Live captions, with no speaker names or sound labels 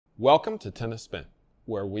Welcome to Tennis Spin,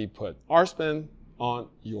 where we put our spin on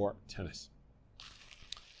your tennis.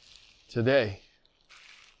 Today,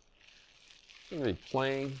 we're going to be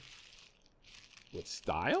playing with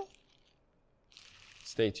style.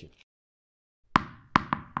 Stay tuned.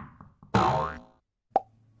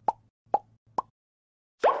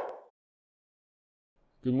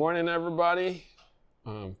 Good morning, everybody.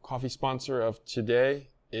 Coffee sponsor of today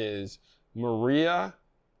is Maria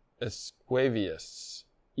Esquivias.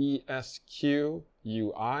 Esquivias,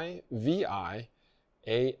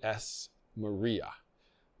 Maria.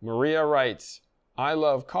 Maria writes, I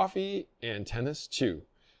love coffee and tennis too.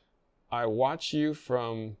 I watch you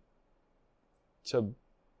from Tibet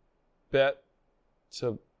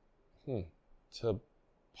to Tepatilan,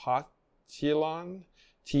 Tepatitlan,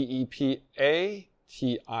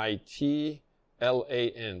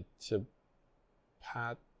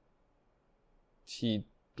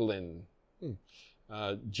 Tepatitlan.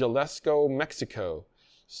 Jalisco, Mexico.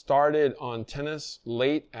 Started on tennis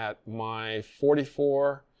late at my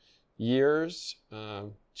 44 years,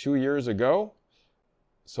 2 years ago.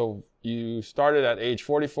 So you started at age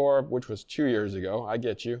 44, which was 2 years ago. I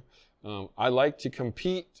get you. I like to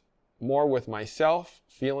compete more with myself,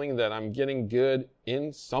 feeling that I'm getting good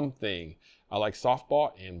in something. I like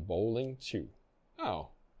softball and bowling too.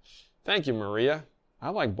 Oh, thank you, Maria.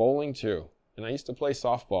 I like bowling too. And I used to play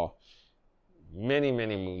softball many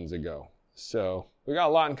moons ago. So we got a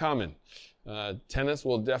lot in common. Tennis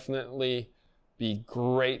will definitely be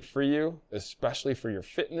great for you, especially for your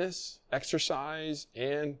fitness, exercise,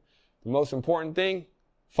 and the most important thing,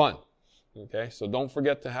 fun. Okay, so don't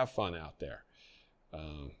forget to have fun out there.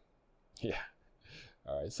 Yeah.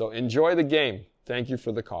 All right, so enjoy the game. Thank you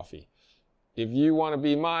for the coffee. If you want to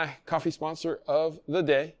be my coffee sponsor of the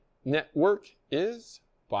day, network is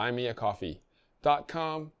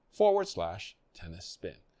buymeacoffee.com/tennis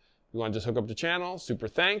spin. You want to just hook up the channel, super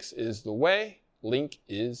thanks is the way. Link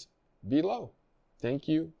is below. Thank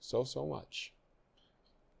you so much.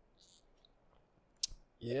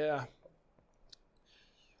 Yeah.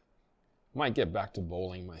 Might get back to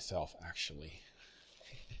bowling myself, actually.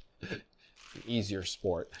 Easier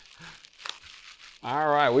sport. All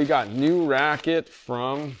right, we got new racket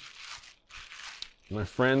from my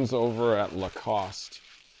friends over at Lacoste.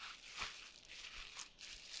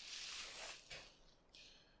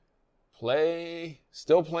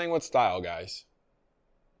 Still playing with style, guys.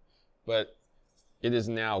 But it is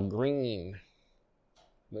now green.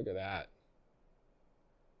 Look at that.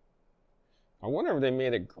 I wonder if they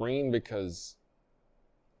made it green because,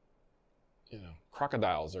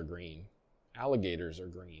 crocodiles are green. Alligators are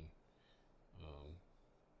green.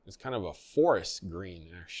 It's kind of a forest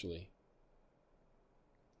green, actually.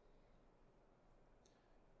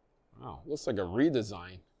 Wow, looks like a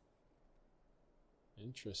redesign.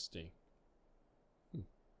 Interesting.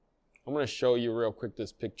 I'm going to show you real quick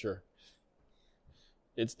this picture.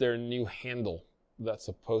 It's their new handle that's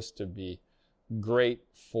supposed to be great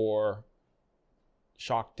for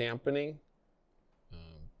shock dampening,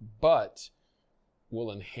 but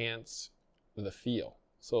will enhance the feel.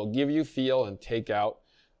 So it'll give you feel and take out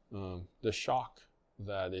the shock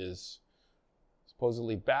that is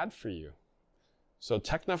supposedly bad for you. So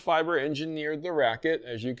Technofiber engineered the racket,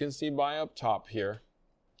 as you can see by up top here,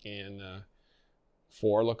 and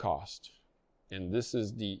for Lacoste. And this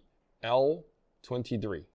is the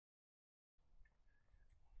L23.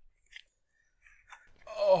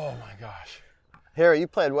 Oh my gosh. Harry, you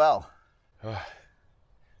played well.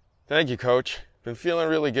 Thank you, Coach. Been feeling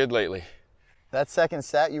really good lately. That second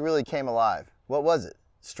set, you really came alive. What was it?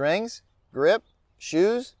 Strings? Grip?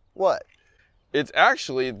 Shoes? What? It's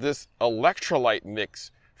actually this electrolyte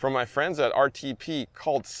mix from my friends at RTP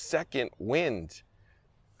called Second Wind.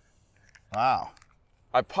 Wow.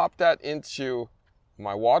 I pop that into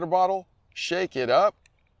my water bottle, shake it up,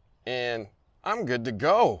 and I'm good to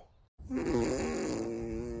go.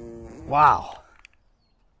 Wow.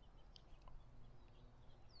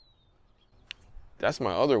 That's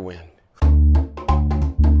my other win.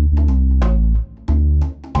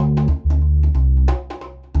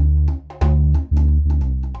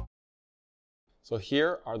 So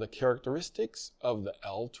here are the characteristics of the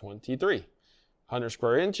L23. 100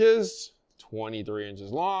 square inches, 23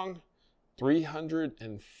 inches long,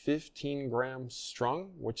 315 grams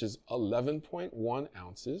strung, which is 11.1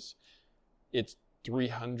 ounces. It's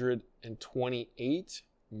 328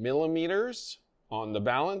 millimeters on the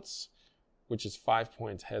balance, which is 5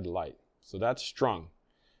 points head light. So that's strung.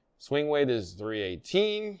 Swing weight is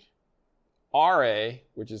 318. RA,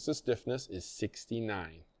 which is the stiffness, is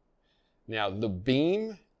 69. Now the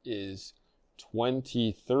beam is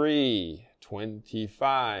 23,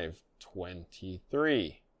 25,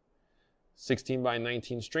 23. 16 by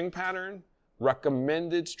 19 string pattern.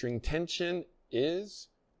 Recommended string tension is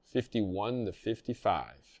 51 to 55.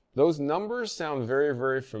 Those numbers sound very,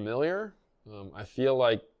 very familiar. I feel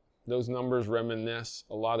like those numbers reminisce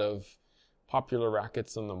a lot of popular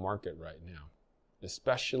rackets on the market right now,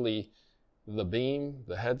 especially the beam,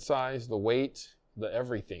 the head size, the weight, the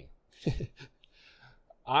everything.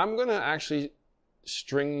 I'm gonna actually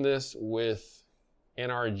string this with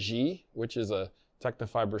NRG, which is a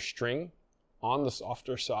Technofiber string on the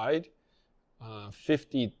softer side,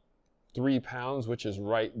 53 pounds, which is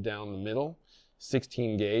right down the middle,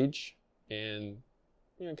 16 gauge, and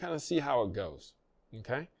kind of see how it goes,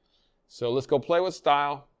 okay? So let's go play with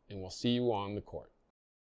style, and we'll see you on the court.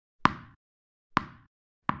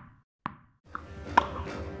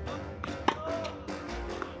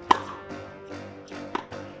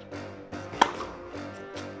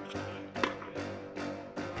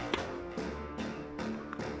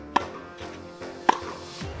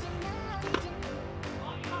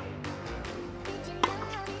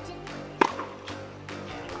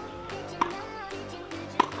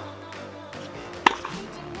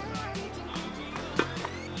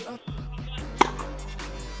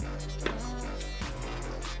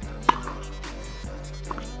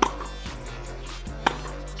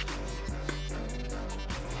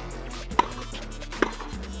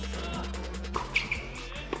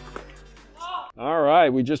 All right,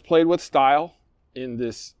 we just played with style in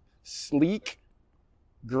this sleek,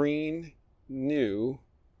 green, newly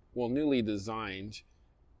designed,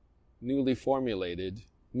 newly formulated,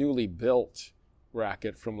 newly built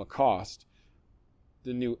racket from Lacoste,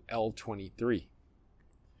 the new L23.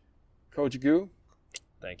 Coach Gu?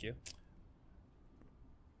 Thank you.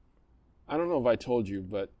 I don't know if I told you,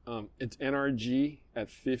 but it's NRG at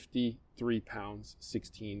 53 pounds,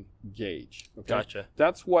 16 gauge. Okay? Gotcha.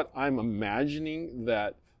 That's what I'm imagining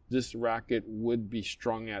that this racket would be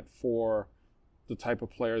strung at for the type of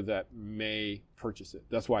player that may purchase it.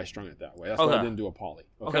 That's why I strung it that way. That's why I didn't do a poly.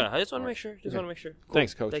 Okay. I just want to make sure. Want to make sure. Cool.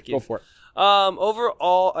 Thanks, Coach. Thank you. Go for it.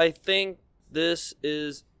 Overall, I think this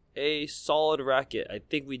is a solid racket. I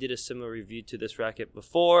think we did a similar review to this racket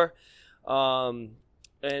before.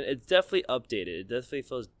 And it's definitely updated. It definitely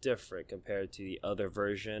feels different compared to the other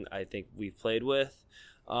version I think we've played with.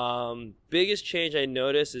 Biggest change I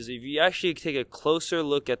noticed is if you actually take a closer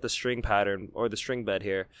look at the string pattern or the string bed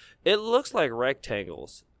here, it looks like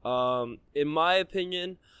rectangles. In my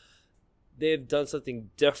opinion, they've done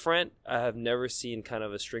something different. I have never seen kind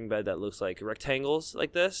of a string bed that looks like rectangles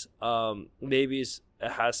like this. Maybe it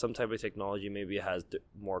has some type of technology. Maybe it has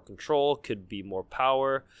more control, could be more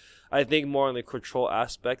power. I think more on the control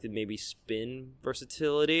aspect and maybe spin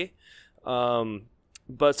versatility.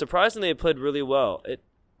 But surprisingly, it played really well. It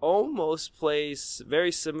almost plays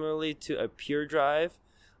very similarly to a pure drive.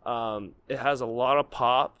 It has a lot of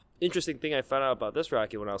pop. Interesting thing I found out about this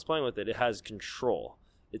racket when I was playing with it, it has control.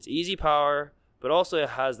 It's easy power, but also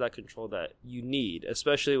it has that control that you need,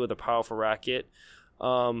 especially with a powerful racket.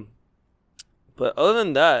 But other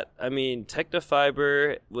than that, I mean,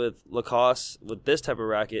 Technofiber with Lacoste, with this type of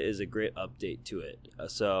racket, is a great update to it.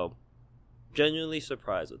 So, genuinely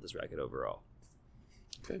surprised with this racket overall.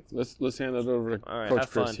 Okay, let's hand it over to Coach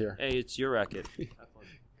Chris here. Hey, it's your racket.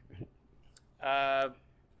 Yeah,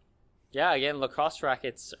 again, Lacoste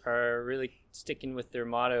rackets are really sticking with their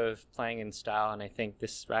motto of playing in style, and I think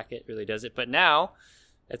this racket really does it. But now,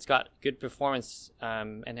 it's got good performance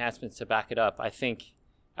enhancements to back it up. I think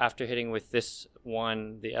after hitting with this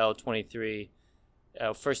one, the L23,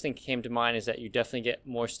 first thing that came to mind is that you definitely get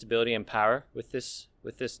more stability and power with this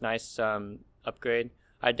nice upgrade.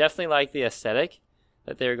 I definitely like the aesthetic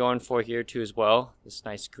that they're going for here too as well. This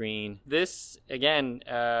nice green. This, again,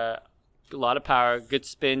 a lot of power, good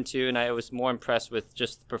spin too, and I was more impressed with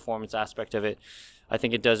just the performance aspect of it. I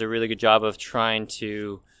think it does a really good job of trying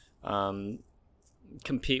to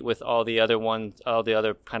compete with all the other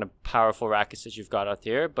kind of powerful rackets that you've got out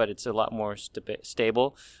there, but it's a lot more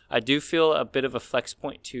stable. I do feel a bit of a flex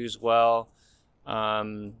point too as well.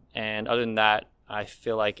 And other than that, I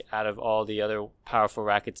feel like out of all the other powerful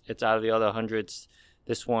rackets, it's out of the other hundreds,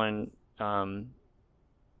 this one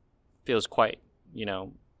feels quite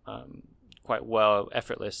well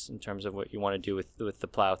effortless in terms of what you want to do with the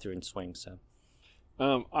plow through and swing. So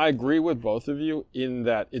I agree with both of you in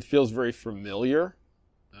that it feels very familiar.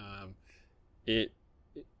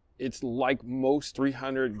 It's like most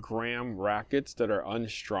 300-gram rackets that are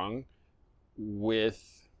unstrung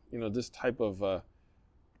with this type of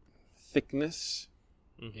thickness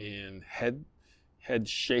and head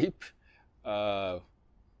shape.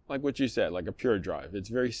 like what you said, like a pure drive. It's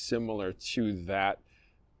very similar to that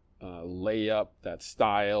layup, that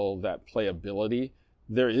style, that playability.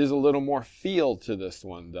 There is a little more feel to this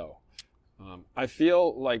one, though. I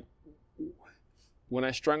feel like when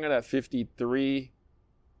I strung it at 53,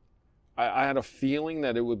 I had a feeling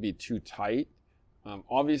that it would be too tight.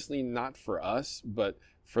 Obviously not for us, but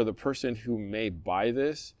for the person who may buy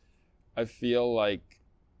this, I feel like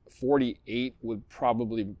 48 would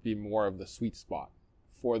probably be more of the sweet spot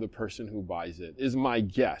for the person who buys it, is my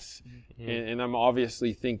guess. Mm-hmm. And I'm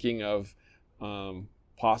obviously thinking of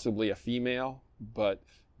possibly a female, but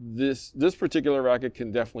this particular racket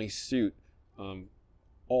can definitely suit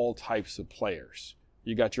all types of players.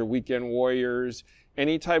 You got your weekend warriors,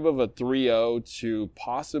 any type of a 3-0 to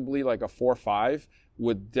possibly like a 4-5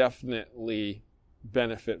 would definitely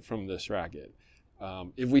benefit from this racket.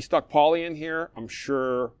 If we stuck Polly in here, I'm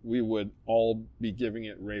sure we would all be giving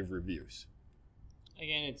it rave reviews.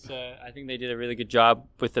 Again, it's I think they did a really good job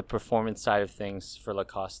with the performance side of things for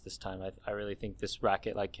Lacoste this time. I really think this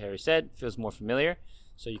racket, like Harry said, feels more familiar.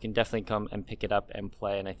 So you can definitely come and pick it up and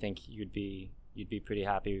play, and I think you'd be pretty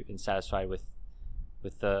happy and satisfied with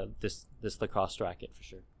this Lacoste racket for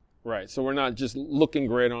sure. Right. So we're not just looking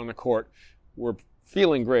great on the court, we're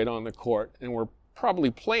feeling great on the court, and we're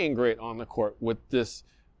probably playing great on the court with this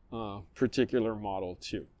particular model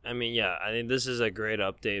too. I mean, yeah, I think this is a great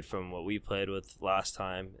update from what we played with last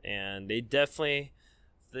time, and they definitely,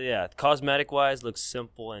 cosmetic wise, looks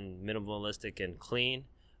simple and minimalistic and clean,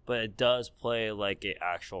 but it does play like an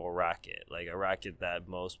actual racket, like a racket that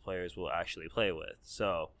most players will actually play with.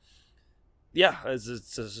 So yeah, it's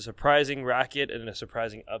a surprising racket and a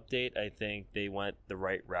surprising update. I think they went the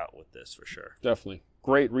right route with this for sure. Definitely.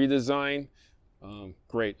 Great redesign,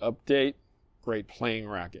 great update, great playing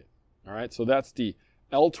racket. All right, so that's the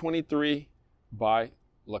L23 by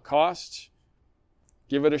Lacoste.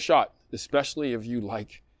 Give it a shot, especially if you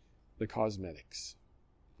like the cosmetics.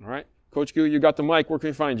 All right, Coach Gu, you got the mic. Where can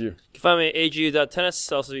we find you? You can find me at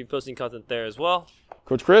agu.tennis. I'll also be posting content there as well.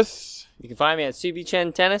 Coach Chris? You can find me at CB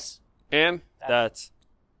Chen Tennis. And? That's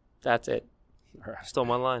it. All right. still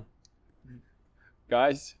my line.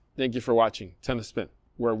 Guys, thank you for watching Tennis Spin,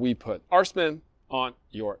 where we put our spin on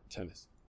your tennis.